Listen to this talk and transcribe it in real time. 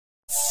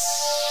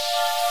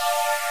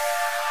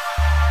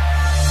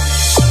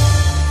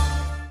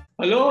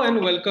Hello and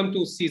welcome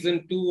to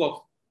season 2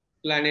 of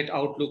Planet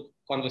Outlook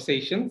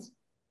Conversations.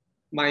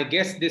 My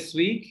guest this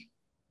week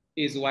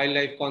is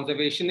wildlife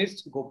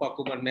conservationist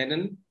Gopakumar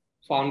Menon,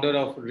 founder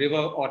of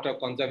Otter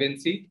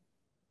Conservancy.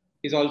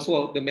 He's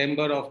also the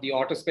member of the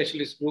Otter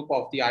Specialist Group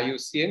of the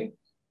IUCN,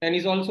 and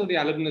he's also the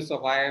alumnus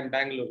of IIM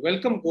Bangalore.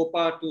 Welcome,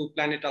 Gopa, to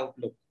Planet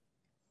Outlook.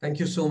 Thank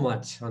you so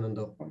much,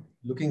 Ananda.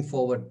 Looking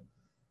forward.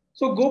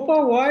 So,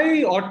 Gopa,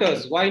 why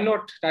otters? Why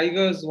not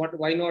tigers?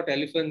 Why not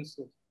elephants?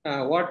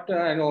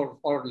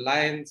 Or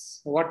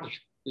lions? What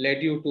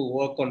led you to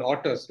work on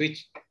otters,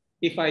 which,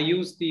 if I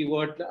use the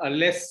word, a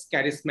less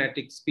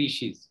charismatic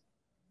species?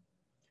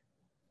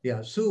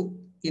 Yeah. So,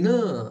 in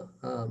a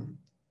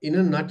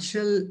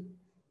nutshell,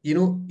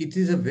 it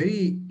is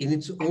in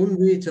its own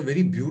way, it's a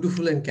very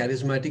beautiful and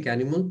charismatic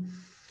animal.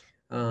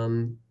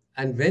 And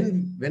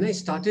when I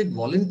started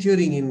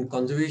volunteering in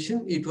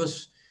conservation, it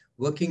was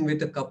working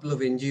with a couple of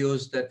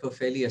NGOs that were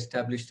fairly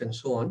established and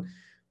so on.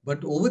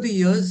 But over the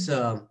years,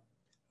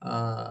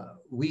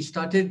 we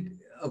started,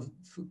 a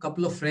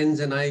couple of friends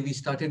and we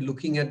started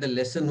looking at the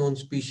lesser known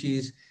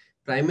species,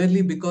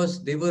 primarily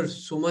because they were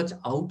so much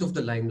out of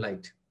the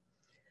limelight.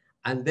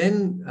 And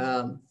then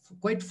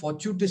quite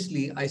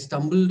fortuitously, I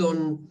stumbled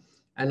on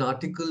an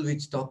article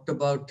which talked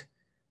about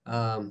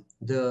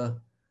the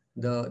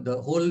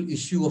whole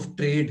issue of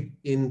trade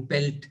in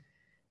pelt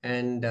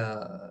and,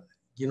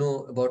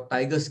 about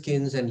tiger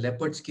skins and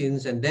leopard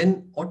skins and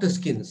then otter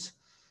skins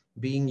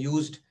being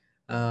used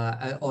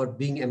or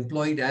being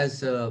employed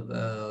as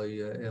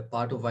a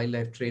part of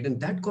wildlife trade. And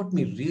that got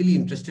me really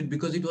interested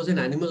because it was an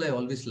animal I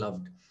always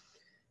loved.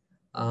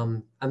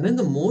 And then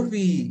the more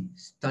we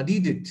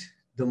studied it,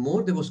 the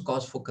more there was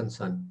cause for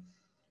concern.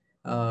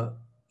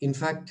 In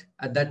fact,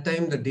 at that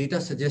time, the data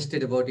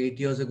suggested about 8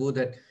 years ago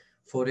that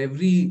for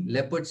every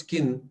leopard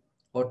skin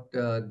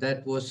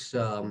that was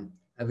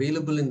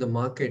available in the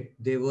market,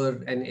 there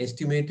were an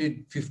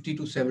estimated 50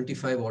 to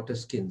 75 otter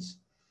skins.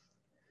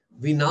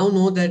 We now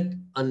know that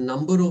a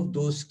number of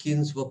those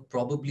skins were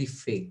probably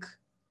fake.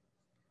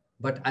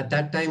 But at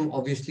that time,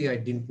 obviously, I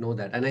didn't know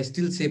that. And I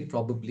still say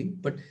probably.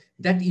 But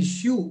that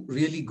issue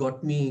really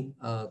got me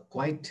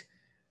quite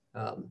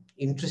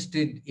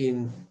interested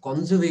in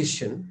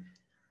conservation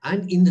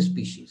and in the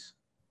species.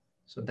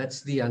 So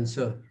that's the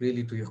answer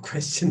really to your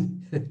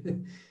question.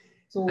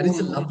 And it's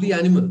a lovely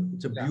animal.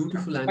 It's a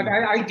beautiful animal. But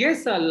I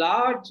guess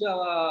large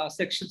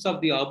sections of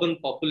the urban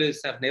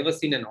populace have never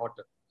seen an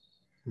otter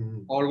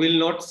or will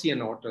not see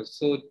an otter.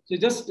 So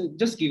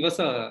just give us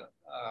a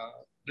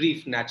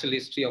brief natural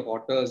history of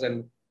otters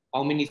and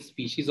how many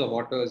species of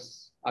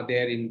otters are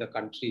there in the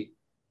country.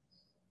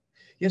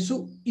 Yeah,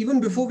 so even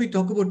before we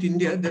talk about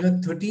India, there are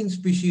 13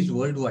 species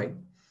worldwide.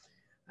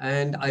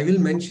 And I will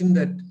mention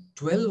that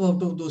 12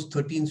 out of those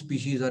 13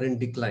 species are in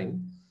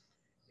decline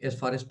as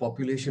far as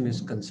population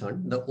is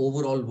concerned, the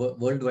overall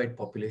worldwide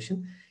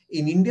population.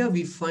 In India,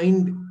 we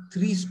find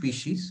 3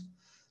 species,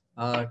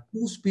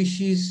 2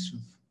 species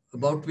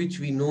about which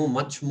we know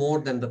much more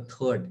than the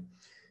third.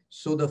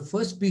 So the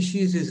first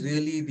species is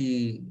really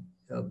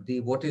the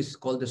what is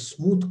called the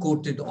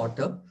smooth-coated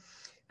otter.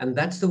 And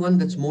that's the one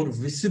that's more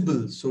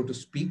visible, so to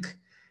speak.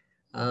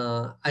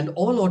 And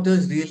all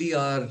otters really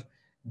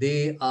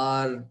they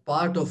are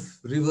part of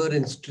river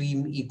and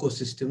stream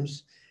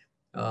ecosystems,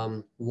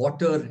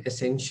 water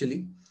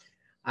essentially.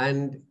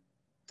 And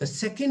the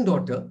second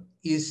otter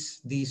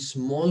is the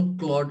small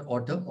clawed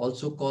otter,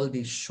 also called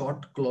the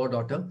short clawed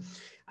otter.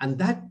 And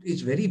that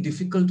is very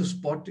difficult to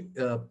spot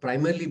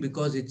primarily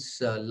because it's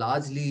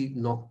largely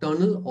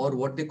nocturnal or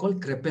what they call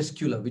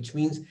crepuscular, which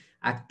means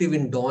active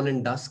in dawn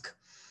and dusk.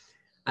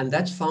 And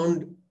that's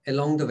found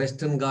along the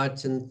Western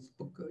Ghats and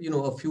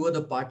a few other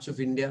parts of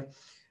India,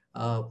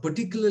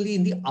 particularly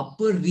in the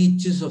upper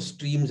reaches of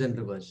streams and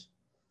rivers.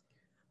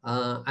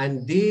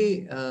 And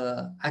they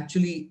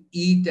actually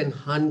eat and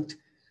hunt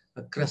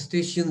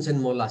crustaceans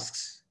and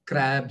mollusks,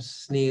 crabs,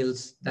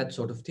 snails, that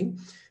sort of thing.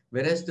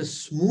 Whereas the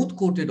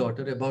smooth-coated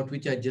otter, about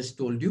which I just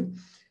told you,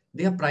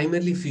 they are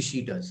primarily fish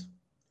eaters.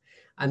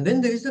 And then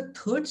there is the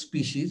third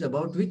species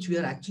about which we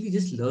are actually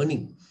just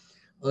learning.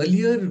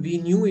 Earlier, we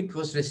knew it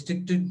was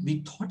restricted.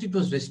 We thought it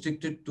was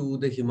restricted to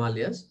the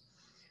Himalayas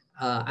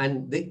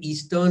and the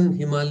Eastern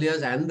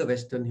Himalayas and the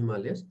Western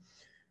Himalayas.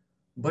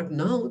 But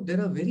now there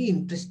are very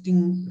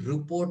interesting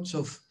reports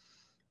of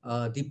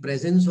the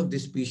presence of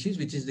this species,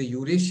 which is the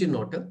Eurasian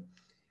otter,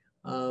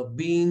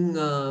 being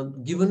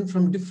given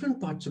from different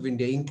parts of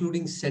India,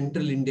 including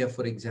central India,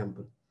 for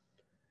example.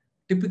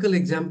 Typical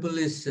example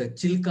is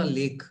Chilka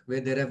Lake, where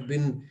there have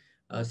been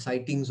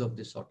sightings of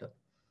this otter.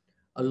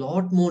 A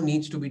lot more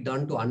needs to be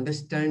done to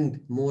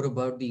understand more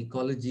about the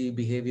ecology,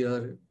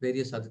 behavior,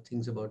 various other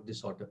things about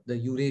this otter, the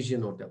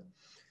Eurasian otter.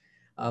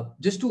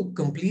 Just to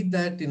complete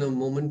that in a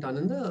moment,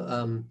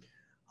 Ananda,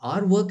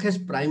 our work has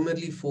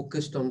primarily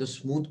focused on the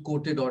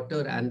smooth-coated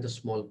otter and the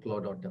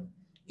small-clawed otter,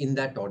 in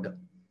that order.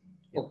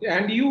 Okay,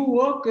 and you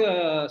work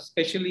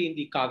especially in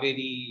the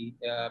Kaveri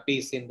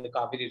basin, the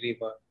Kaveri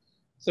River.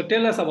 So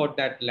tell us about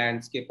that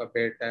landscape a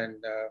bit and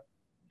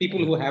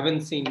people who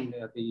haven't seen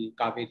the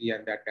Kaveri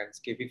and that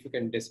landscape, if you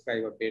can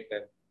describe a bit.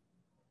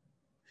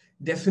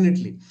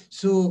 Definitely.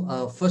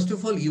 So first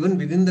of all, even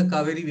within the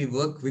Kaveri, we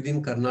work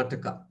within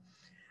Karnataka.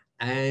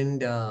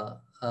 And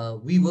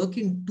we work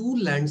in two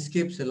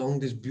landscapes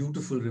along this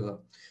beautiful river.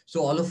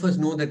 So all of us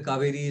know that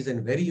Kaveri is a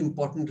very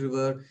important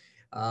river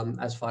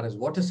as far as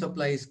water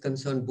supply is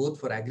concerned, both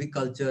for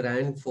agriculture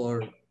and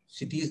for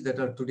cities that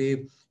are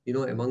today,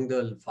 among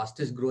the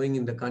fastest growing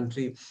in the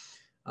country.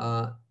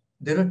 Uh,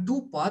 there are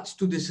two parts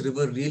to this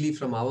river really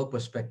from our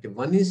perspective.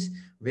 One is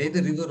where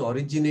the river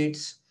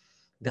originates,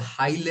 the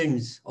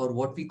highlands, or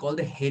what we call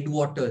the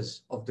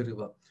headwaters of the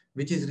river,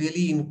 which is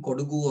really in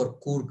Kodagu or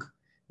Coorg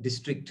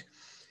district.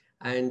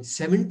 And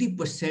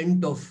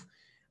 70% of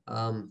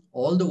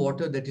all the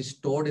water that is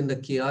stored in the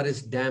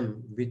KRS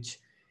dam, which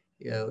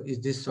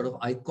is this sort of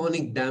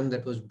iconic dam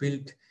that was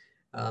built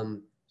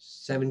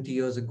 70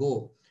 years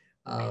ago,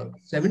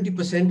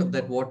 70% of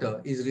that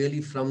water is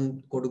really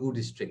from Kodagu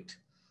district.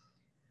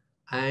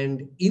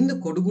 And in the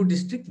Kodagu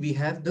district, we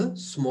have the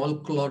small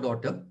clawed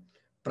otter,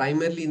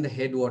 primarily in the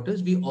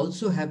headwaters. We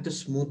also have the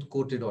smooth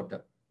coated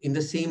otter in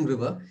the same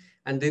river.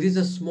 And there is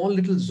a small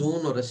little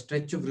zone or a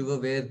stretch of river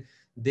where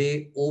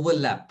they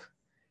overlap.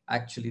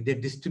 Actually, their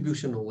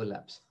distribution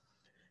overlaps.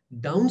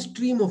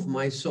 Downstream of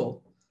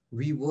Mysore,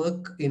 we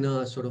work in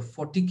a sort of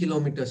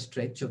 40-kilometer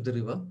stretch of the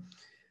river,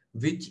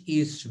 which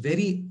is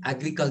very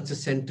agriculture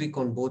centric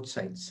on both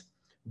sides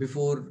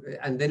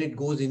and then it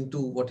goes into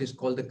what is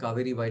called the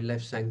Kaveri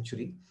Wildlife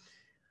Sanctuary.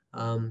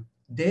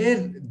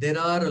 There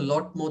are a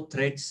lot more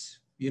threats,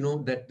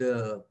 that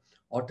the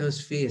otters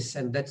face,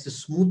 and that's the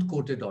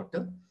smooth-coated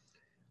otter.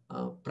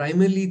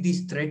 Primarily,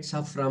 these threats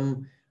are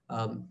from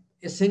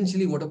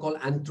essentially what are called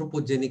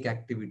anthropogenic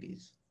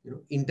activities,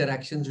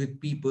 interactions with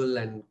people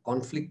and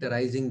conflict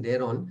arising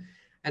thereon.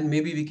 And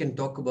maybe we can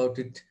talk about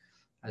it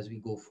as we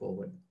go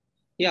forward.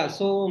 Yeah,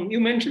 so you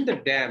mentioned the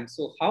dam.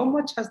 So how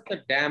much has the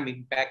dam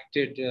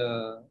impacted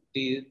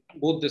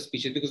both the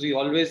species? Because we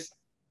always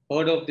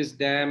heard of this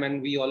dam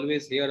and we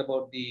always hear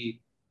about the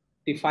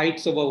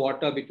fights over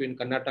water between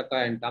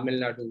Karnataka and Tamil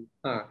Nadu.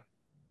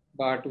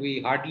 But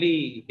we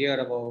hardly hear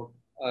about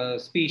a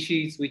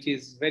species which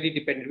is very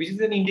dependent, which is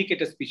an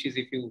indicator species,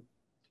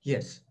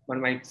 one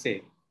might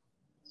say.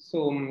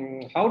 So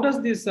how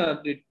does this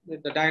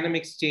the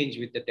dynamics change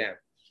with the dam?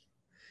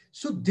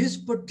 So this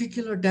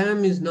particular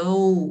dam is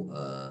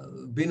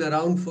now been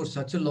around for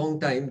such a long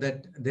time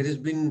that there has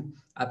been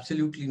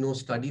absolutely no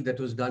study that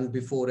was done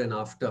before and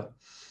after.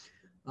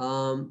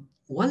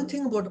 One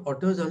thing about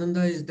otters,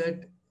 Ananda, is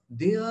that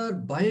they are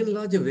by and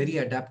large a very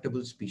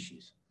adaptable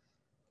species.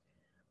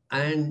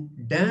 And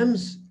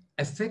dams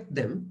affect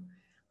them,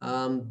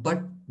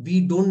 but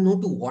we don't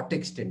know to what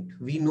extent.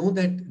 We know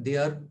that they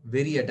are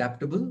very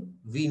adaptable.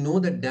 We know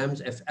that dams,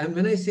 and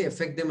when I say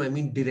affect them, I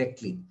mean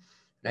directly,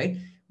 right?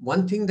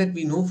 One thing that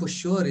we know for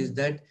sure is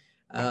that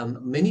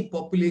many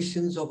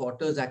populations of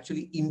otters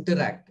actually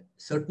interact,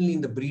 certainly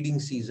in the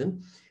breeding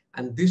season,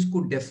 and this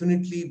could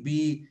definitely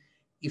be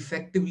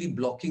effectively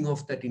blocking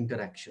off that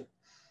interaction.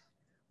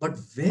 But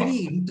very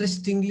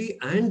interestingly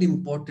and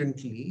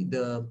importantly,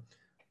 the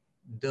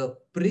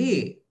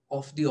prey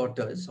of the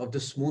otters, of the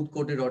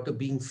smooth-coated otter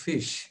being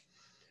fish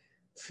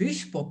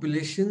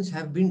populations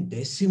have been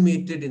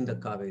decimated in the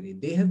Kaveri.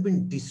 They have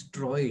been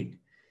destroyed.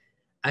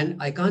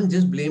 And I can't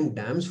just blame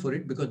dams for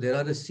it because there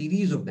are a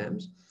series of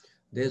dams.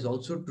 There's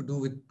also to do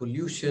with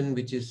pollution,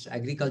 which is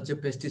agriculture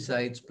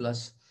pesticides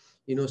plus,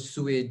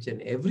 sewage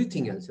and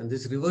everything else. And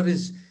this river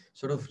is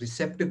sort of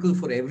receptacle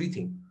for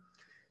everything.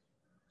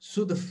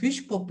 So the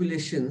fish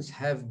populations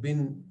have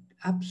been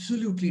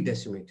absolutely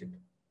decimated.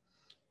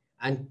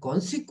 And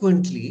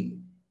consequently,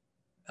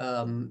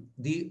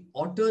 the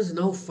otters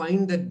now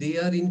find that they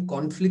are in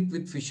conflict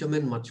with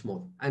fishermen much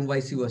more, and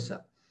vice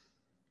versa,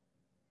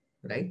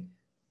 right?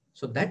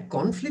 So that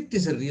conflict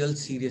is a real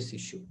serious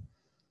issue.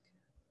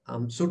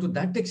 So to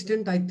that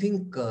extent, I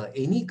think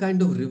any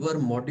kind of river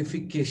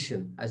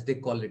modification, as they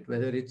call it,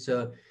 whether it's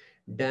a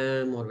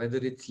dam or whether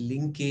it's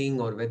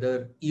linking or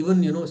whether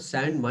even,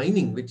 sand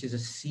mining, which is a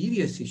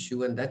serious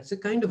issue, and that's a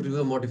kind of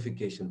river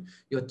modification.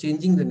 You're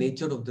changing the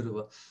nature of the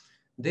river.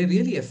 They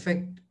really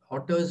affect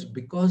otters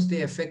because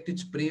they affect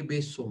its prey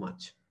base so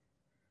much.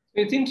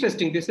 It's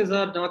interesting. This is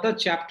another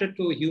chapter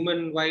to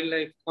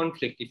human-wildlife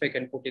conflict, if I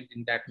can put it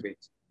in that way.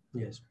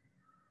 Yes.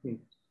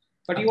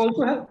 But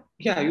absolutely.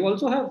 You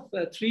also have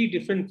 3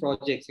 different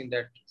projects in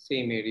that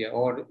same area,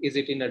 or is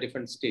it in a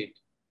different state?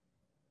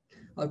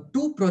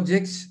 2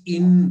 projects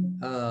in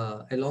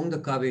along the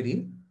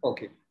Kaveri.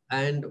 Okay.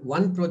 And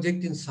 1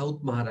 project in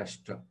South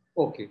Maharashtra.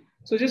 Okay.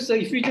 So just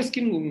if you just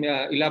can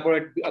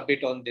elaborate a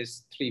bit on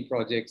these 3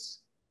 projects.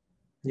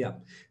 Yeah.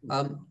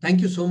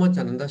 Thank you so much,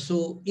 Ananda.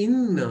 So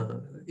in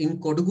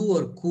Kodagu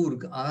or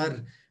Coorg,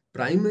 our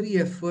primary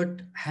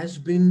effort has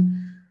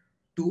been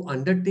to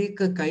undertake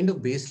a kind of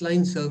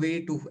baseline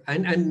survey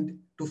and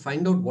to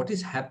find out what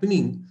is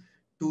happening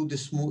to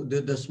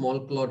the small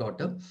clawed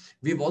otter.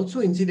 We've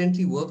also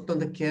incidentally worked on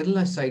the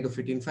Kerala side of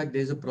it. In fact,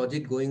 there's a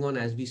project going on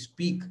as we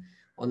speak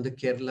on the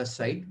Kerala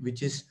side,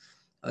 which is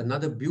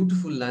another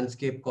beautiful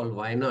landscape called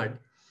Wayanad.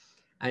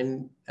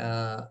 And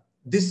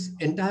this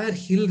entire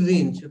hill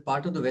range,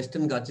 part of the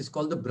Western Ghats, is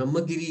called the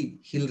Brahmagiri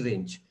Hill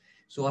Range.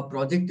 So our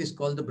project is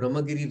called the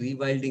Brahmagiri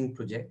Rewilding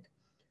Project.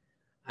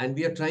 And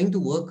we are trying to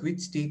work with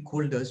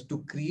stakeholders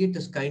to create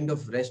a kind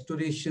of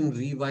restoration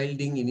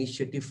rewilding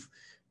initiative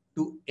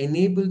to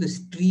enable the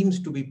streams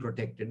to be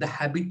protected, the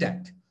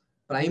habitat.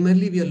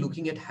 Primarily, we are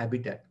looking at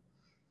habitat.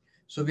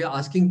 So we are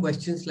asking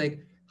questions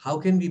like, how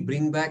can we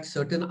bring back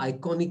certain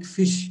iconic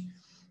fish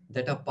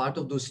that are part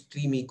of those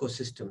stream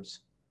ecosystems?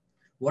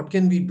 What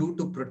can we do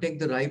to protect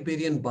the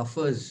riparian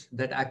buffers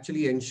that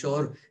actually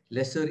ensure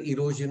lesser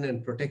erosion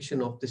and protection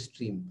of the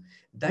stream?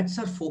 That's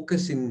our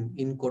focus in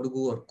Kodagu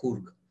or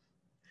Coorg.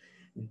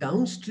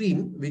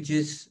 Downstream, which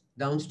is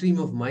downstream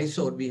of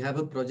Mysore, we have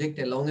a project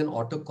along an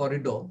otter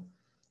corridor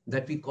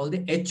that we call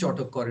the H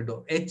Otter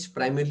Corridor. H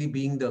primarily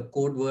being the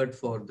code word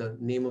for the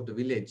name of the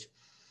village.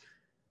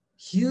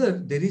 Here,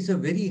 there is a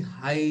very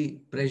high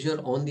pressure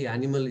on the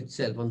animal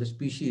itself, on the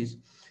species,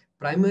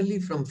 primarily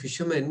from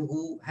fishermen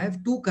who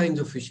have two kinds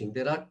of fishing.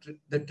 There are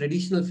the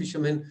traditional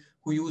fishermen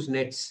who use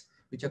nets,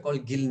 which are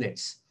called gill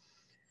nets.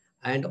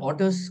 And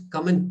otters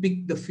come and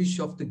pick the fish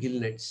off the gill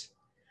nets.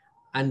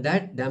 And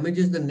that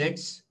damages the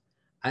nets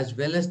as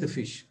well as the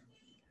fish.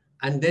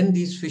 And then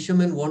these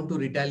fishermen want to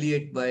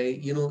retaliate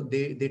by,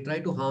 they try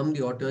to harm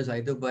the otters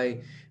either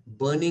by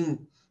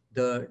burning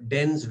the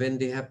dens when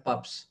they have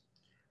pups,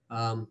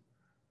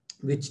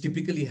 which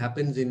typically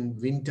happens in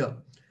winter,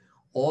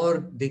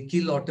 or they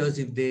kill otters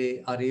if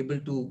they are able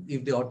to,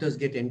 if the otters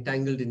get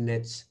entangled in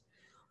nets,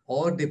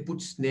 or they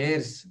put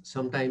snares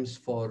sometimes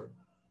for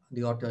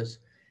the otters.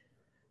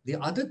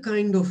 The other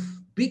kind of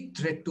big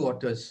threat to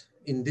otters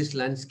in this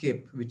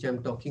landscape, which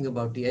I'm talking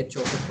about, the H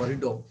Otter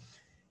Corridor,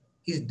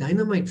 is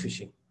dynamite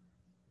fishing,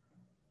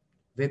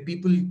 where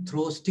people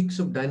throw sticks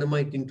of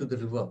dynamite into the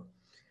river.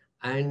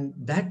 And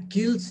that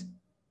kills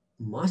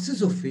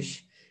masses of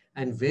fish.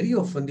 And very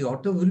often the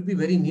otter will be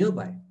very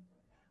nearby.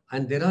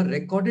 And there are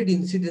recorded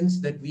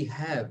incidents that we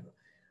have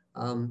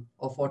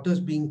of otters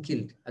being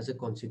killed as a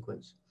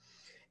consequence.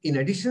 In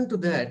addition to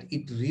that,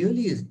 it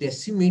really is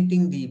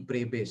decimating the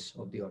prey base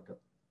of the otter.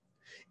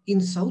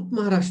 In South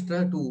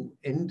Maharashtra, to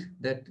end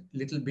that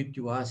little bit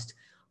you asked,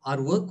 our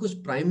work was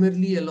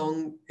primarily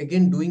along,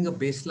 again, doing a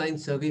baseline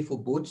survey for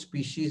both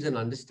species and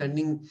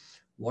understanding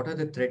what are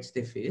the threats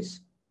they face.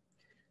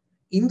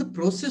 In the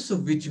process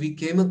of which we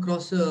came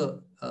across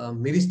a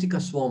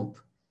Myristica swamp,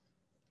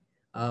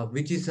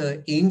 which is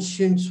an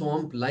ancient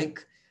swamp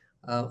like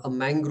a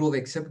mangrove,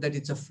 except that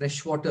it's a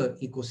freshwater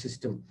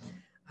ecosystem.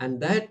 And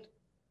that,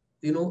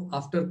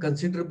 after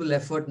considerable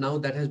effort, now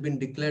that has been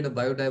declared a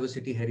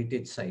biodiversity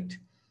heritage site.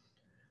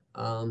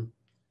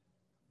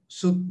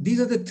 So these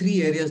are the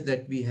three areas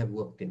that we have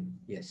worked in.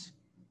 Yes.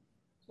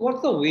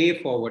 What's the way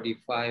forward if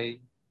I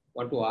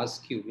want to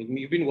ask you?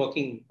 You've been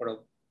working for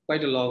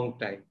quite a long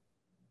time,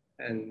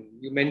 and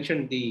you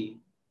mentioned the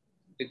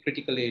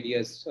critical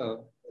areas,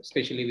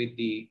 especially with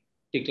the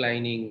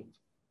declining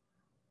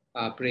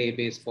prey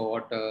base for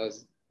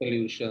otters,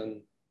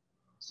 pollution.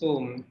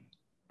 So,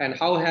 and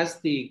how has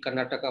the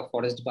Karnataka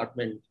Forest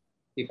Department,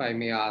 if I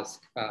may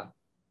ask,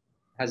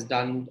 has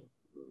done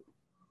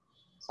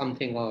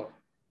something or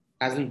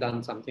hasn't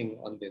done something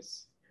on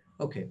this?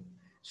 Okay.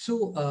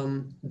 So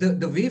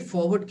the way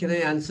forward, can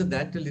I answer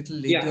that a little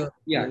later?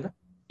 Yeah.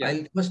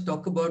 I'll first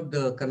talk about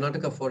the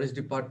Karnataka Forest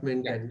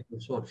Department and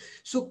so on.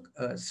 So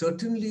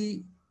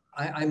certainly,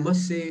 I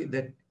must say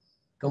that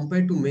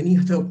compared to many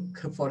other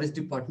forest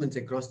departments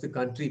across the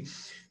country,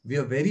 we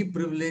are very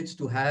privileged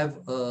to have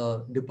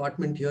a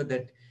department here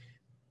that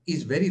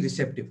is very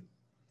receptive.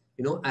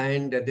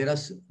 And there are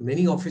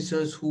many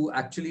officers who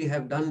actually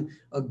have done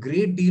a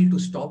great deal to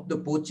stop the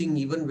poaching,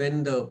 even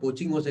when the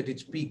poaching was at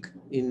its peak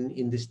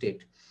in the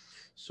state.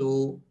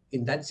 So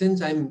in that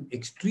sense, I'm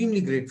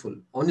extremely grateful,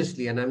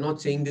 honestly. And I'm not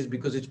saying this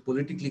because it's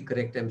politically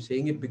correct. I'm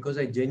saying it because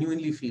I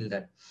genuinely feel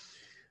that.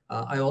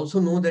 I also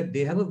know that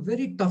they have a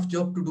very tough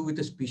job to do with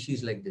a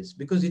species like this,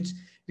 because it's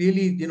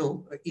really,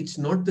 it's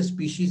not the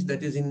species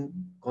that is in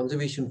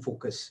conservation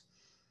focus,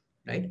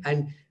 right?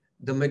 And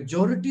the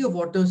majority of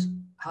otters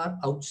are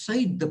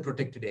outside the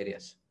protected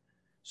areas.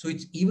 So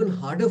it's even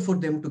harder for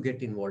them to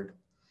get involved.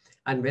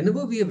 And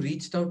whenever we have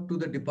reached out to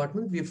the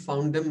department, we have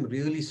found them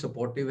really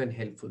supportive and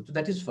helpful. So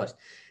that is first.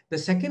 The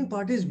second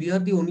part is we are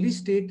the only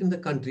state in the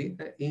country.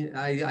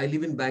 I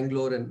live in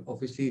Bangalore, and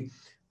obviously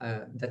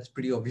that's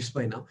pretty obvious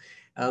by now.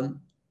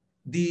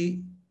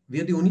 We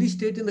are the only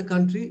state in the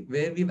country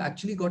where we've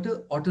actually got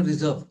an otter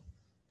reserve.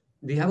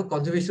 We have a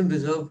conservation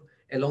reserve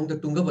along the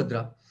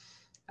Tungabhadra.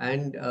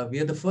 And we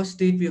are the first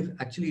state we have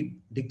actually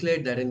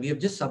declared that. And we have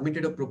just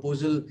submitted a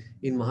proposal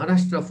in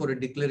Maharashtra for a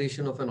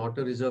declaration of an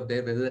otter reserve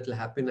there. Whether that will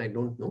happen, I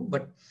don't know.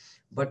 But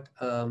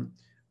Karnataka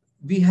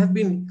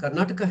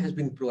has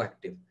been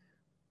proactive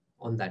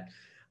on that.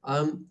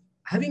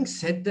 Having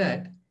said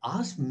that,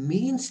 our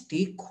main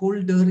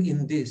stakeholder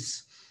in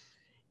this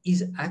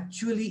is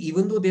actually,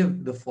 even though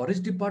the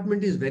forest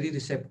department is very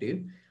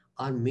receptive,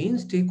 our main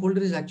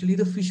stakeholder is actually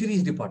the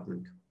fisheries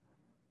department.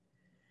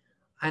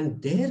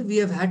 And there we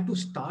have had to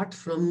start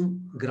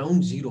from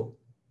ground zero.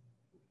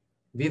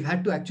 We've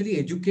had to actually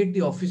educate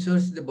the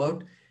officers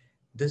about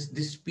this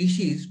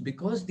species,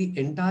 because the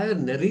entire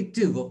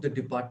narrative of the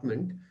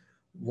department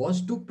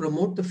was to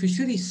promote the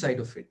fisheries side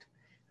of it.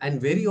 And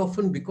very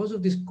often, because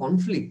of this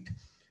conflict,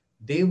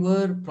 they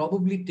were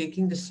probably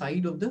taking the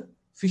side of the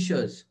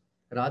fishers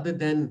rather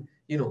than,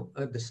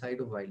 the side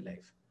of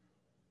wildlife.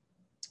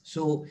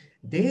 So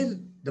there,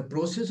 the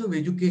process of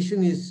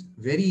education is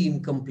very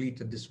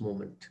incomplete at this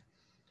moment.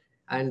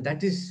 And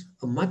that is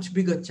a much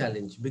bigger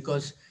challenge,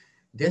 because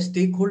their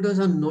stakeholders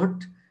are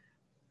not,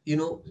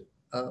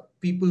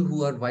 people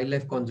who are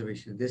wildlife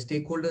conservation. Their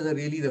stakeholders are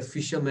really the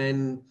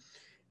fishermen,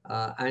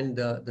 and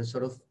the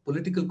sort of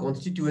political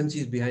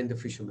constituencies behind the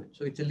fishermen.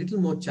 So it's a little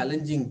more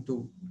challenging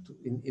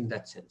in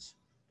that sense.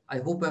 I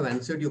hope I've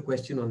answered your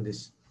question on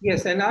this.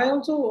 Yes, and I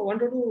also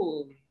wanted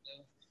to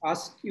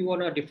ask you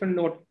on a different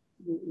note.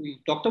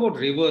 We talked about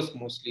rivers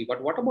mostly,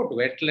 but what about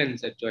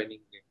wetlands adjoining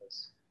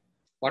rivers?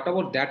 What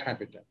about that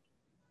habitat?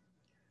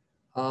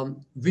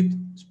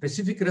 With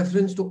specific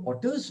reference to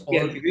otters,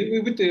 Yes,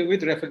 or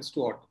with reference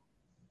to otter.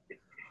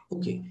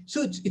 okay,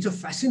 so it's a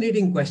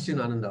fascinating question,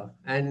 Ananda,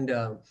 and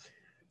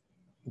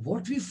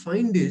what we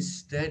find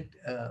is that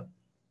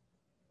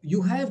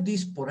you have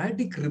these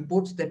sporadic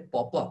reports that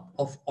pop up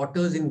of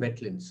otters in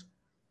wetlands.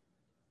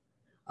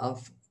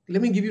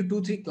 Let me give you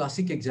two, three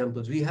classic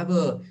examples. We have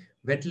a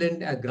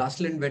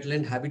grassland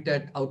wetland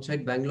habitat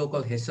outside Bangalore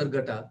called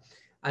Hesargata,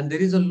 and there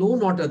is a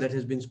lone otter that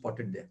has been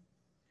spotted there.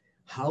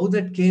 How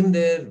that came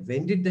there,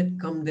 when did that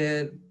come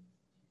there,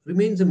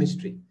 remains a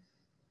mystery,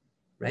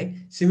 right?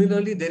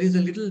 Similarly, there is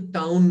a little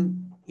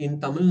town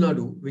in Tamil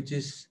Nadu, which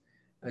is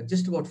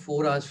just about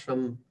 3 hours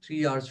from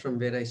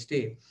where I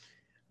stay.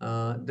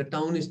 The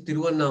town is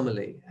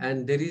Tiruvannamalai,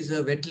 and there is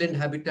a wetland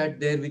habitat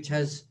there which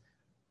has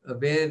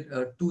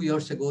where 2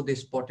 years ago they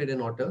spotted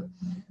an otter,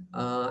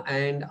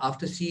 and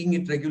after seeing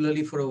it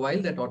regularly for a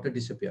while, that otter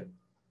disappeared,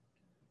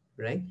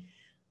 right?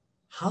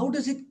 How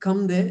does it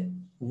come there?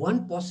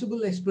 One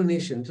possible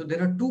explanation, so there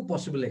are two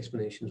possible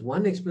explanations.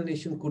 One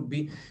explanation could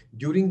be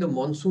during the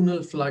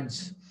monsoonal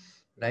floods,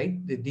 right?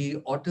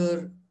 The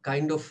otter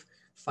kind of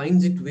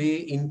finds its way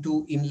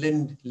into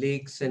inland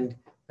lakes and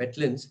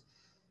wetlands,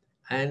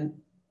 and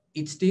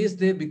it stays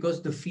there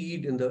because the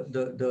feed and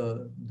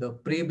the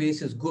prey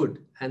base is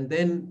good, and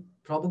then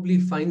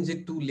probably finds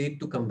it too late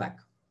to come back.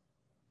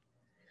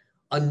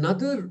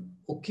 Another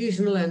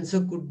occasional answer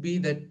could be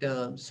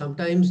that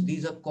sometimes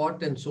these are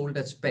caught and sold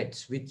as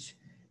pets, which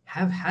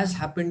has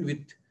happened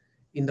with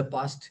in the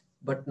past,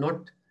 but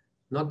not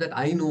that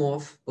I know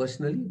of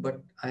personally,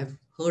 but I have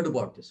heard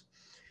about this.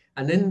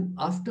 And then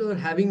after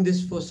having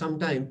this for some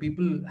time,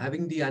 people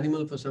having the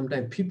animal for some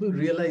time, people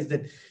realize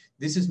that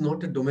this is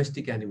not a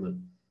domestic animal.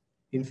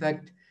 In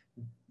fact,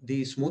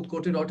 the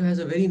smooth-coated otter has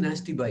a very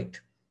nasty bite.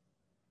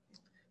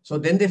 So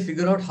then they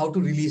figure out how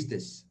to release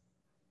this.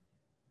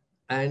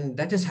 And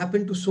that has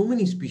happened to so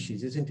many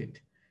species, isn't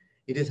it?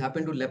 It has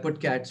happened to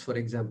leopard cats, for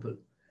example.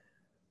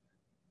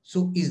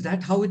 So is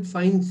that how it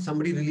finds,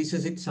 somebody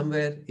releases it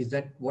somewhere? Is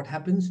that what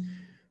happens?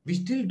 We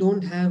still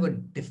don't have a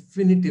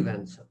definitive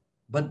answer.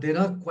 But there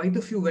are quite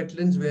a few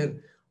wetlands where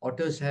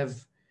otters have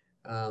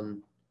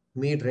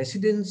made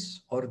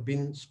residence or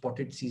been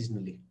spotted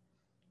seasonally.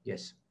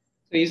 Yes.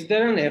 So is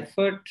there an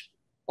effort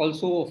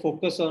also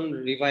focus on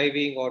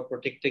reviving or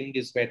protecting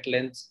these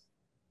wetlands?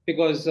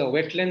 Because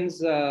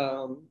wetlands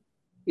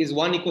is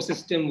one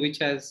ecosystem which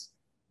has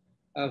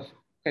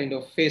kind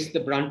of faced the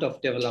brunt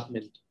of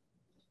development,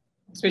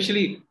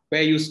 especially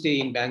where you stay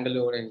in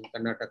Bangalore and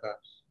Karnataka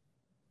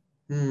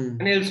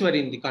and elsewhere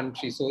in the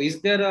country. So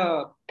is there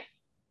a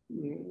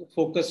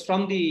focus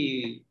from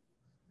the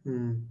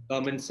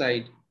government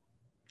side?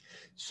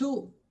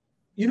 So,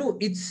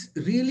 it's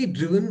really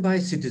driven by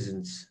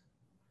citizens.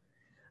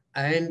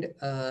 And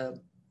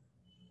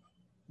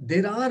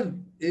there are,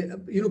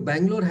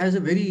 Bangalore has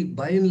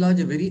by and large,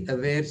 a very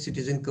aware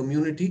citizen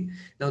community.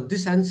 Now,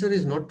 this answer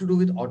is not to do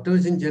with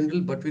otters in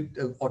general, but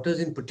with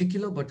otters in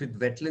particular, but with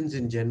wetlands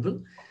in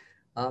general.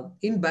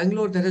 In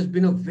Bangalore, there has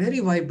been a very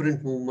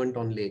vibrant movement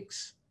on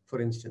lakes,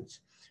 for instance,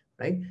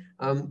 right?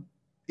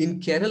 In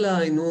Kerala,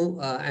 I know,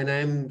 and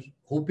I'm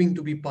hoping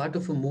to be part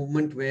of a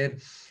movement where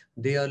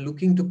they are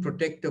looking to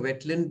protect a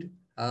wetland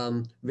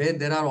where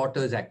there are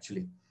otters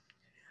actually.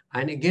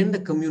 And again, the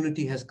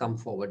community has come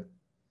forward,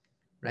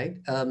 right?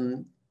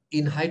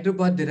 In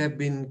Hyderabad, there have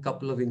been a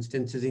couple of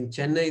instances. In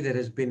Chennai, there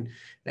has been,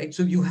 right?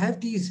 So you have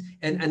these,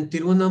 and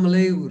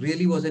Tiruvannamalai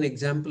really was an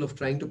example of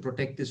trying to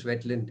protect this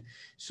wetland.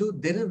 So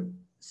there are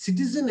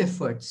citizen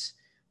efforts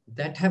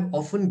that have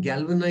often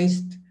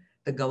galvanized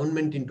the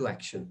government into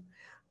action.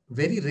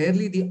 Very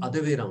rarely the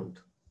other way around.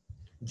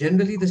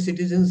 Generally, the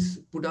citizens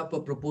put up a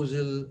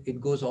proposal,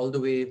 it goes all the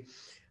way,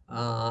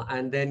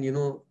 and then,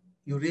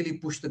 you really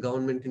push the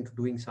government into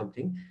doing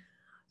something.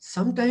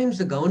 Sometimes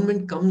the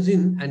government comes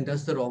in and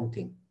does the wrong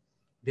thing.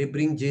 They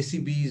bring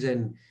JCBs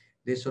and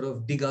they sort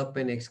of dig up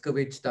and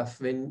excavate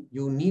stuff when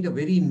you need a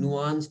very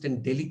nuanced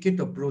and delicate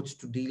approach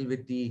to deal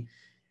with the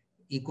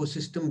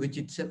ecosystem, which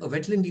itself, a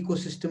wetland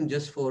ecosystem,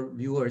 just for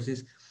viewers,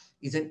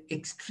 is an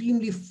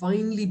extremely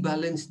finely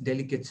balanced,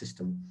 delicate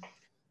system.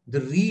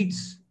 The reed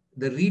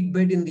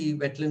bed in the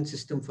wetland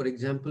system, for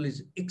example,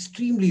 is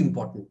extremely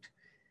important.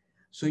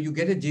 So you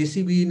get a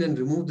JCB in and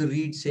remove the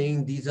reed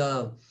saying these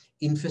are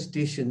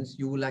infestations,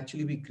 you will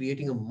actually be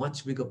creating a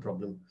much bigger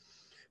problem,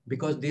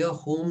 because they are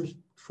homes,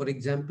 for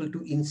example,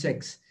 to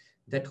insects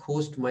that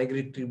host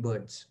migratory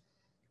birds.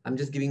 I'm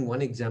just giving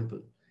one example.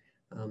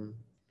 Um,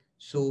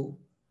 so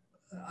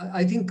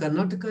I think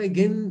Karnataka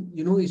again,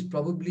 is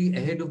probably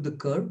ahead of the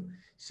curve,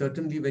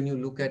 certainly when you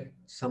look at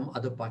some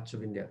other parts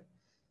of India,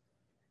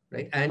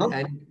 right? And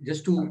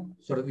just to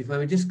sort of, if I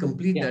may just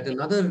complete Yeah. that,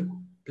 another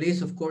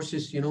place, of course,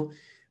 is,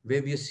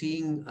 where we are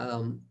seeing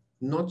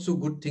not so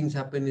good things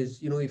happen is,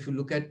 if you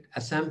look at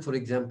Assam, for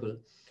example,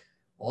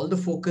 all the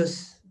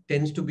focus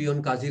tends to be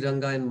on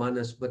Kaziranga and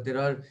Manas, but there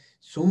are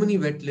so many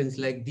wetlands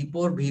like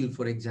Deepor Bhil,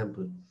 for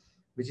example,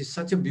 which is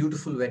such a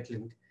beautiful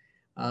wetland,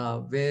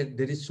 where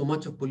there is so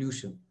much of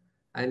pollution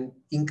and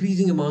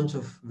increasing amounts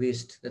of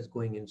waste that's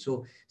going in.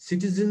 So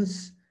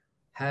citizens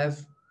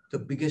have the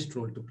biggest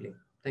role to play.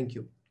 Thank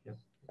you. Yeah.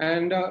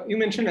 And you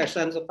mentioned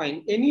Assam, so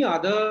fine. Any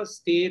other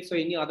states or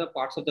any other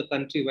parts of the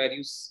country where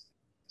you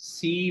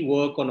see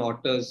work on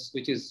otters,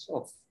 which is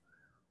of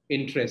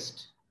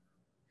interest?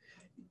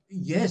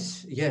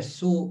 Yes, yes.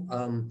 So,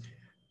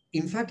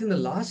 in fact, in the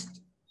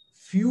last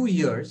few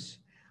years,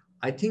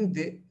 I think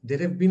there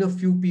have been a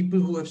few people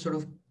who have sort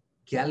of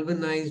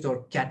galvanized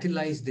or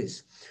catalyzed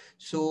this.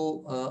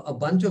 So, a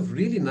bunch of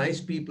really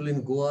nice people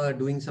in Goa are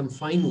doing some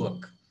fine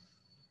work,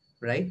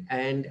 right?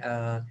 And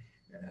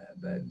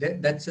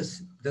that's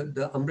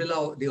the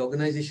umbrella, the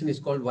organization is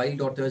called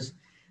Wild Otters,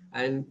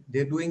 and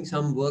they're doing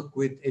some work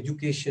with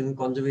education,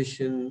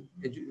 conservation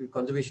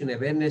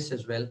awareness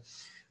as well.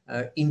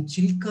 In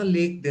Chilka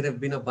Lake, there have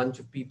been a bunch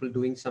of people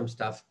doing some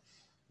stuff,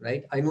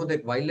 right? I know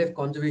that Wildlife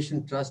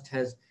Conservation Trust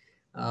has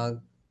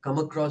come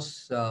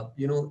across,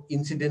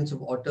 incidents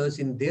of otters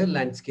in their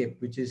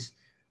landscape, which is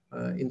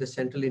in the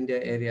central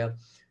India area.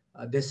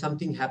 There's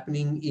something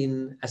happening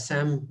in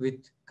Assam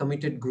with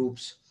committed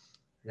groups,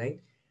 right?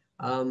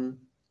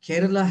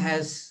 Kerala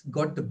has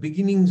got the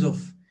beginnings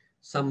of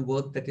some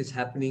work that is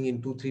happening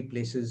in 2, 3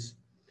 places.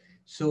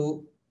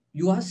 So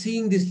you are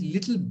seeing these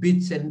little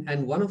bits,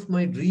 and one of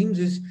my dreams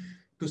is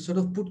to sort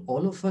of put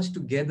all of us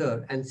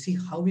together and see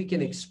how we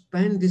can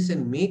expand this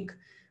and make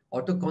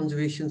otter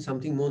conservation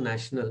something more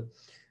national.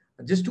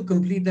 Just to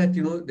complete that,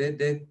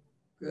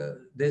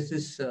 there's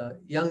this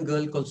young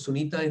girl called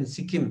Sunita in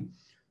Sikkim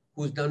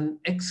who's done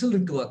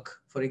excellent work,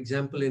 for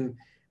example, in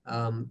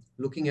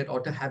looking at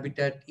otter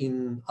habitat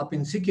up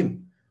in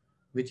Sikkim,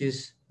 which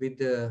is with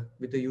the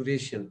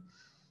Eurasian,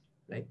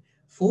 right?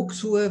 Folks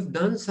who have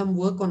done some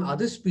work on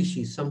other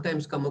species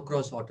sometimes come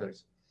across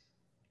otters,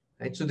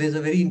 right? So there's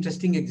a very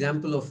interesting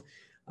example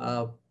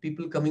of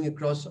people coming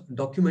across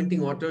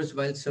documenting otters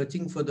while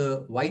searching for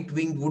the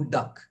white-winged wood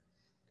duck,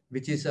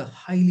 which is a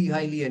highly,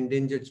 highly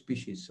endangered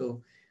species.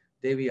 So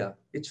there we are.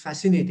 It's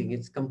fascinating.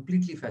 It's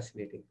completely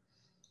fascinating.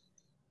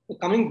 So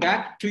coming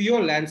back to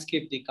your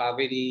landscape, the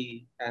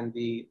Kaveri and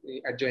the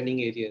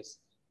adjoining areas.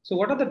 So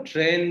what are the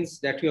trends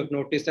that you have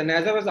noticed? And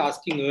as I was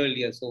asking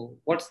earlier, so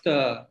what's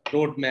the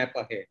roadmap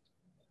ahead?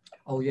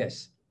 Oh,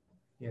 yes.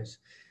 Yes.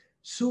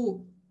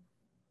 So,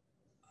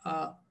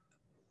 I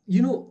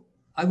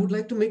would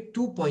like to make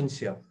 2 points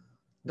here.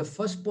 The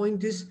first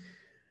point is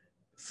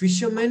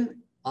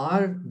fishermen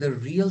are the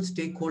real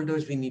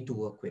stakeholders we need to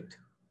work with,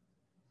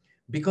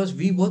 because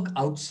we work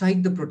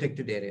outside the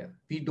protected area.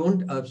 We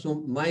don't,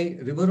 so my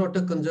River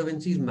Otter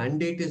Conservancy's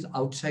mandate is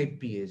outside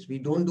PAs. We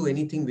don't do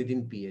anything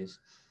within PAs,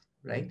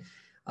 right?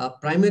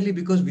 Primarily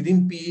because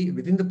within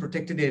the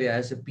protected area,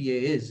 as a PA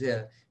is,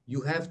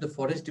 you have the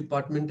forest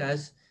department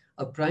as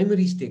a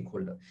primary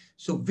stakeholder.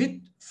 So with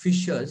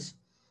fishers,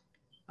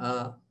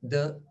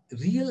 the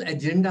real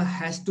agenda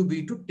has to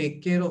be to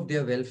take care of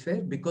their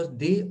welfare, because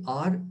they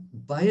are,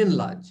 by and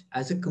large,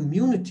 as a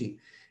community,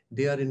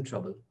 they are in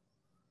trouble.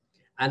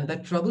 And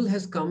that trouble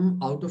has come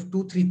out of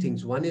 2, 3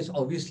 things. One is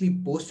obviously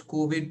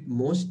post-COVID,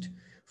 most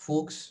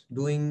folks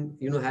doing,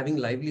 having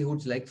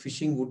livelihoods like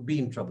fishing would be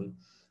in trouble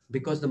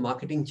because the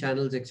marketing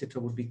channels,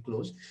 etc., would be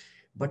closed.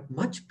 But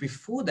much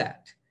before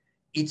that,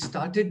 it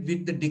started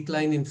with the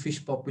decline in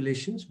fish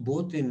populations,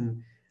 both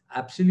in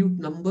absolute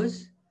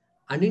numbers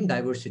and in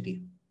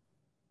diversity,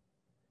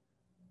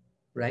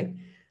 right?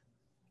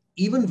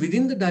 Even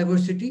within the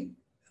diversity,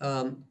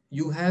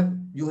 you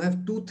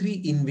have 2,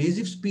 3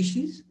 invasive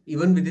species,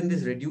 even within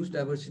this reduced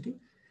diversity,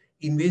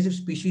 invasive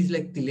species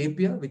like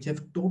tilapia, which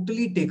have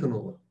totally taken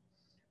over.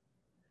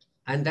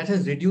 And that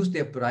has reduced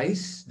their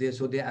price,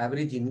 so their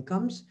average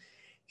incomes.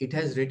 It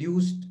has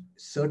reduced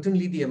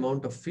certainly the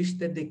amount of fish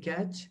that they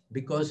catch,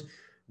 because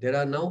there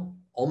are now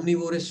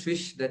omnivorous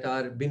fish that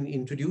are being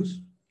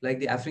introduced, like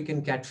the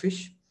African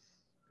catfish,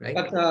 right?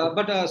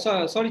 But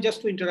sorry,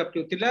 just to interrupt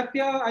you.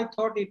 Tilapia, I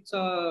thought it's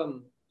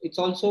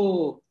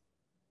also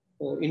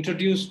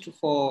introduced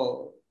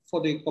for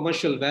the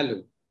commercial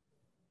value.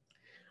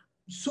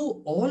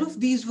 So all of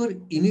these were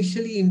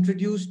initially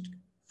introduced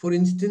For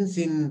instance,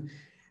 in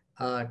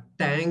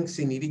tanks,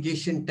 in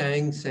irrigation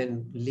tanks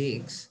and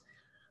lakes,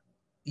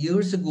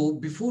 years ago,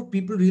 before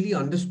people really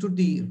understood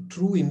the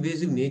true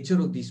invasive nature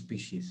of these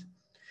species.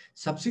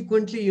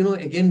 Subsequently,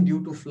 again,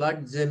 due to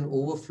floods and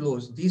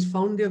overflows, these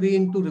found their way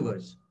into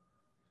rivers.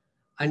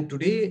 And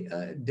today,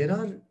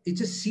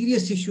 it's a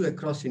serious issue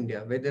across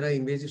India where there are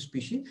invasive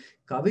species.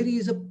 Kaveri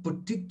is a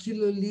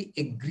particularly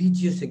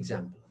egregious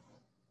example.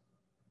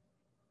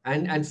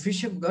 And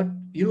fish have got,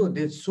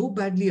 they're so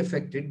badly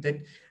affected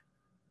that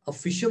a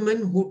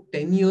fisherman who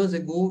 10 years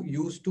ago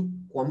used to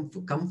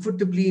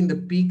comfortably in the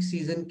peak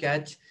season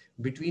catch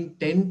between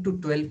 10 to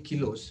 12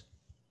 kilos,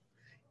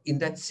 in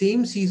that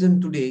same season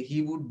today,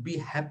 he would be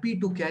happy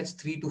to catch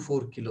 3 to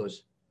 4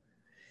 kilos.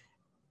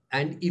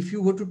 And if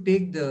you were to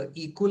take the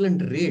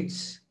equivalent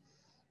rates,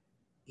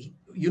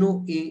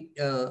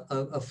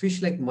 a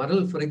fish like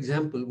marl, for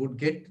example, would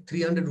get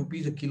 300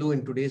 rupees a kilo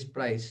in today's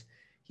price.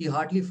 He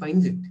hardly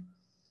finds it.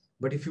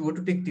 But if you were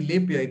to take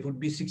tilapia, it would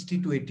be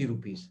 60 to 80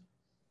 rupees.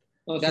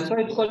 Oh, that's why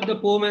it's called the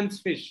poor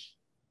man's fish.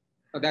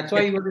 That's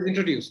why it was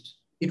introduced.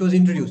 It was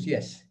introduced,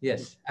 yes,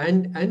 yes.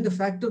 And the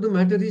fact of the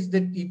matter is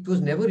that it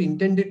was never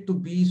intended to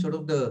be sort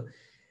of a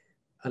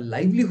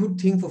livelihood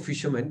thing for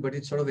fishermen, but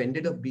it sort of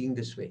ended up being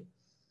this way.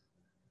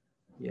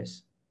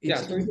 Yes,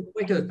 it's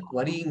quite a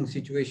worrying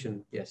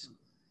situation. Yes.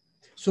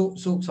 So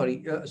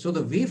sorry. So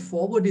the way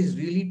forward is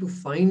really to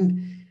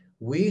find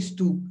ways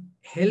to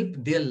help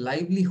their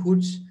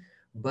livelihoods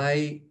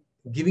by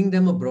giving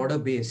them a broader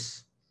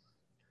base.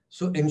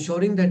 So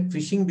ensuring that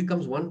fishing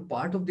becomes one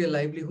part of their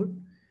livelihood,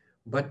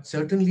 but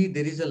certainly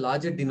there is a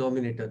larger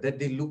denominator that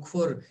they look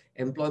for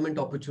employment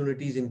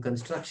opportunities in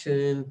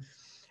construction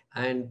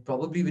and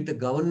probably with the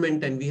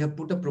government. And we have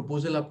put a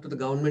proposal up to the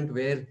government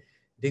where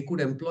they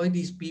could employ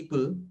these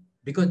people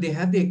because they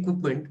have the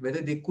equipment,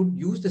 whether they could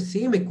use the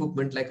same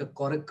equipment like a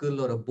coracle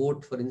or a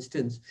boat, for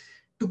instance,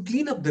 to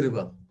clean up the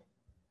river,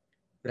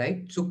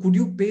 right? So could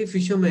you pay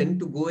fishermen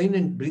to go in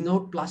and bring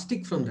out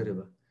plastic from the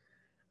river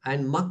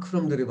and muck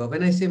from the river?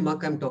 When I say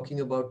muck, I'm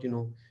talking about,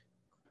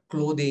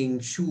 clothing,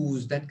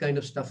 shoes, that kind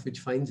of stuff which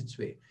finds its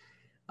way.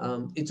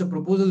 It's a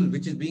proposal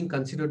which is being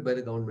considered by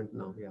the government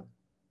now. Yeah.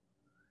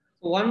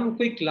 One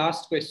quick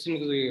last question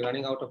because we're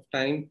running out of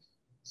time.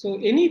 So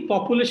any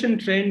population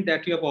trend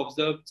that you have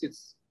observed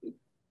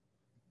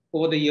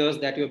over the years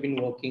that you have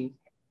been working?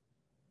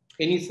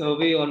 Any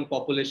survey on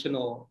population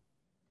or?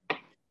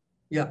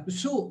 Yeah.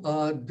 So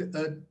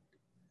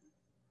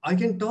I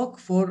can talk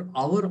for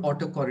our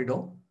otter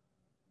corridor.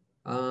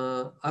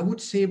 I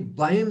would say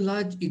by and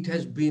large, it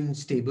has been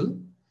stable.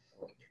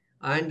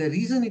 And the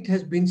reason it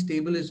has been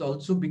stable is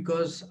also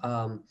because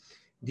I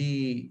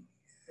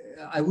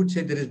would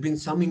say there has been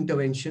some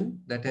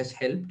intervention that has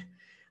helped.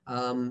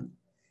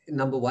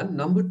 Number one.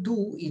 Number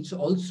two, it's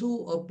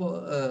also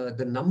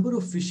the number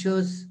of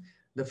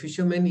the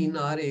fishermen in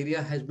our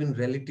area has been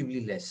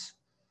relatively less.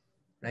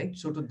 Right.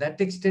 So to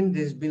that extent,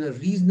 there's been a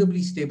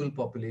reasonably stable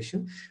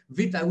population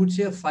with, I would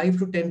say, a 5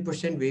 to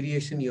 10%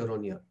 variation year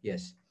on year.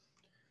 Yes.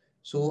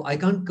 So I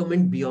can't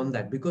comment beyond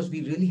that because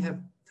we really have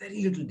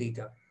very little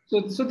data.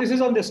 So this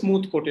is on the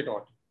smooth coated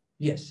otter.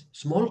 Yes.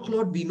 Small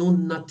clod, we know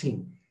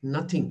nothing.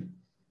 Nothing.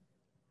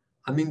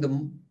 I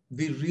mean,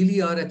 we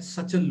really are at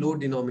such a low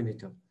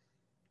denominator.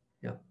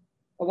 Yeah.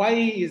 Why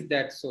is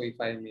that so, if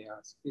I may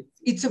ask?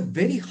 It's a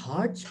very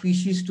hard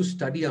species to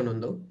study,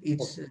 Ananda.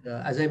 It's,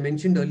 as I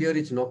mentioned earlier,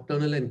 it's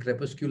nocturnal and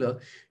crepuscular.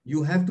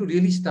 You have to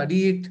really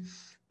study it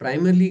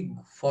primarily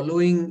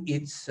following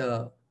its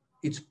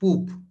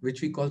poop,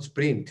 which we call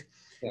spraint,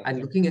 and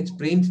looking at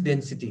spraint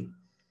density,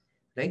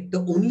 right? The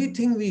only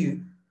thing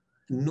we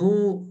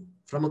know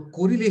from a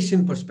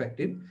correlation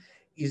perspective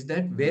is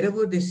that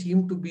wherever there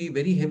seem to be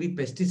very heavy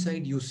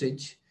pesticide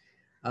usage,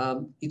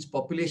 its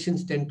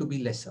populations tend to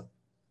be lesser.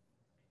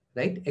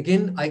 Right?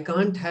 Again, I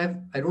don't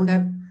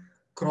have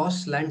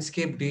cross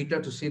landscape data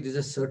to say there's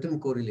a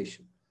certain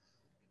correlation.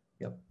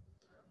 Yeah.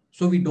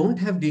 So we don't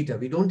have data.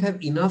 We don't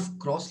have enough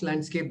cross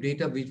landscape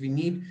data, which we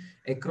need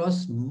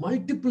across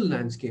multiple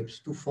landscapes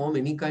to form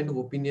any kind of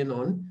opinion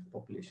on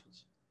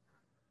populations.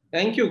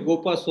 Thank you,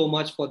 Gopa, so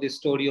much for this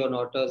story on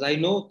otters. I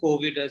know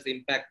COVID has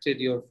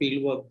impacted your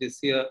fieldwork this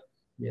year.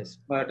 Yes.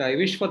 But I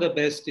wish for the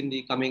best in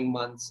the coming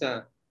months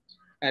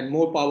and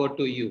more power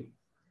to you.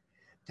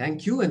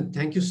 Thank you. And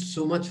thank you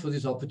so much for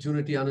this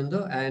opportunity,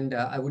 Ananda. And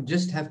I would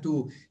just have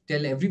to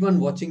tell everyone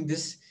watching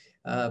this,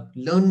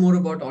 learn more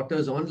about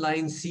otters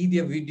online, see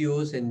their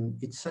videos,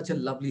 and it's such a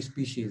lovely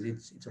species.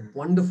 It's a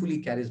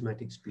wonderfully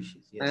charismatic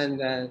species. Yes.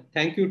 And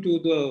thank you to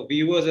the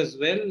viewers as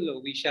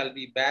well. We shall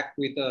be back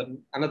with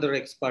another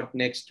expert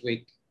next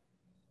week.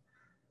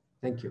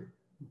 Thank you.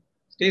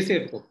 Stay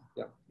safe.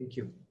 Yeah. Thank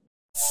you.